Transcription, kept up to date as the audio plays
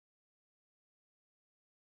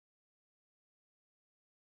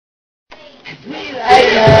We like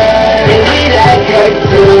her, we like her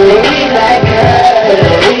too. We like her,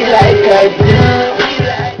 we like her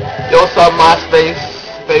too. Yo, what's up, MySpace,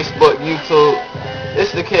 Facebook, YouTube?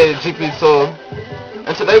 It's the kid GP2,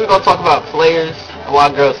 and today we're gonna talk about players and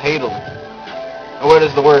why girls hate them, and where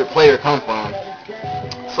does the word player come from?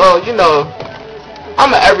 So,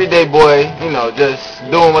 I'm an everyday boy, just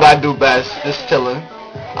doing what I do best, just chilling.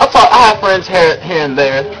 I have friends here and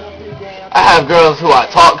there. I have girls who I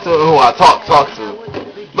talk to and who I talk to.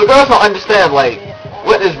 But girls don't understand,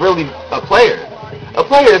 what is really a player. A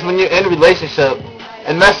player is when you're in a relationship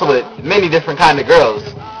and messing with many different kind of girls.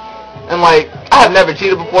 And, I have never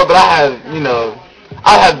cheated before, but I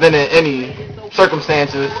have been in any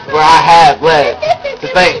circumstances where I have led to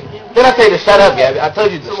think. Did I tell you to shut up, Gabby? I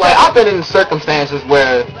told you to. I've been in circumstances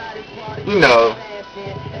where,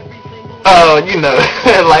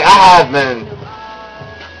 I have been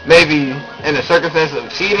maybe in the circumstance of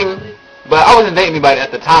cheating, but I wasn't dating anybody at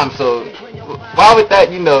the time, so why would that,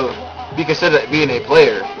 be considered being a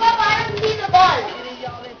player?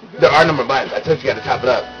 There are number of buttons. I told you gotta chop it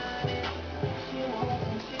up.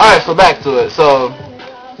 Alright, so back to it. So,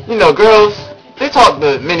 girls, they talk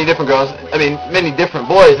to many different many different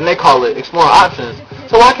boys, and they call it exploring options.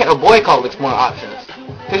 So why can't a boy call it exploring options?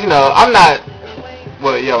 Because, I'm not,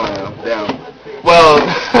 well,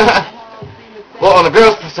 on the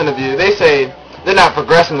girls' point of view, they say they're not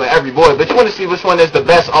progressing with every boy, but you want to see which one is the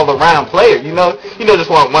best all-around player, You don't just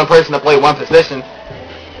want one person to play one position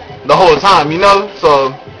the whole time, So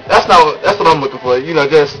that's what I'm looking for,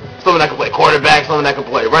 just someone that can play quarterback, someone that can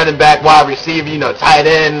play running back, wide receiver, tight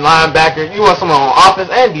end, linebacker. You want someone on offense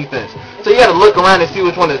and defense. So you got to look around and see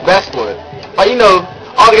which one is best for it.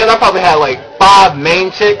 Altogether I probably had 5 main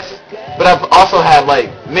chicks, but I've also had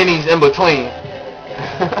minis in between.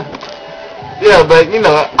 Yeah, but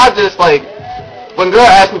I just when girl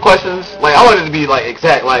asks me questions, I want it to be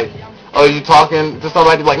exact, oh, you talking to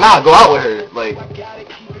somebody? Nah, go out with her.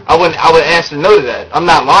 I would answer no to that. I'm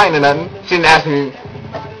not lying or nothing. She didn't ask me,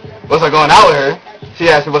 was I going out with her? She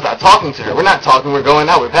asked me, was I talking to her? We're not talking, we're going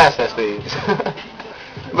out. We're past that stage.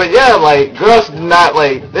 But yeah, girls do not,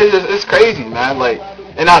 it's crazy, man.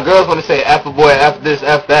 And now girls want to say F a boy, F this,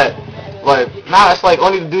 F that. Nah, it's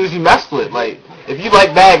only the dudes you mess with. If you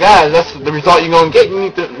like bad guys, that's the result you're going to get. You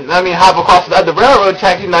need to, hop across the other railroad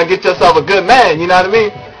tracks, get yourself a good man, you know what I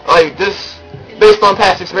mean? Just based on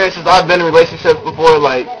past experiences, I've been in relationships before,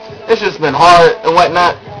 it's just been hard and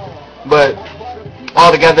whatnot. But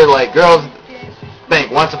altogether, girls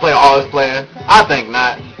think once a player, always a player. I think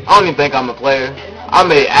not. I don't even think I'm a player. I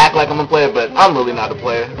may act like I'm a player, but I'm really not a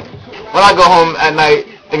player. When I go home at night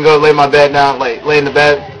and go lay my bed down, lay in the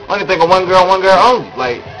bed, I only think of one girl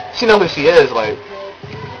only. She know who she is,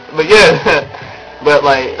 but yeah, but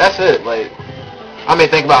that's it. I may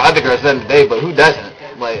think about other girls in the day, but who doesn't?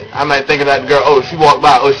 I might think of that girl. Oh, she walked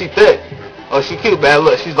by. Oh, she thick. Oh, she cute. Bad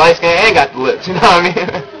look. She's light skinned and got the lips. You know what I mean?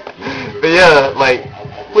 But yeah,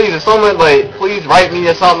 please, if someone please write me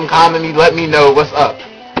or something, comment me, let me know what's up.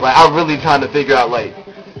 I'm really trying to figure out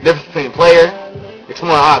difference between player,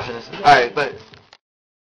 exploring options. All right, but.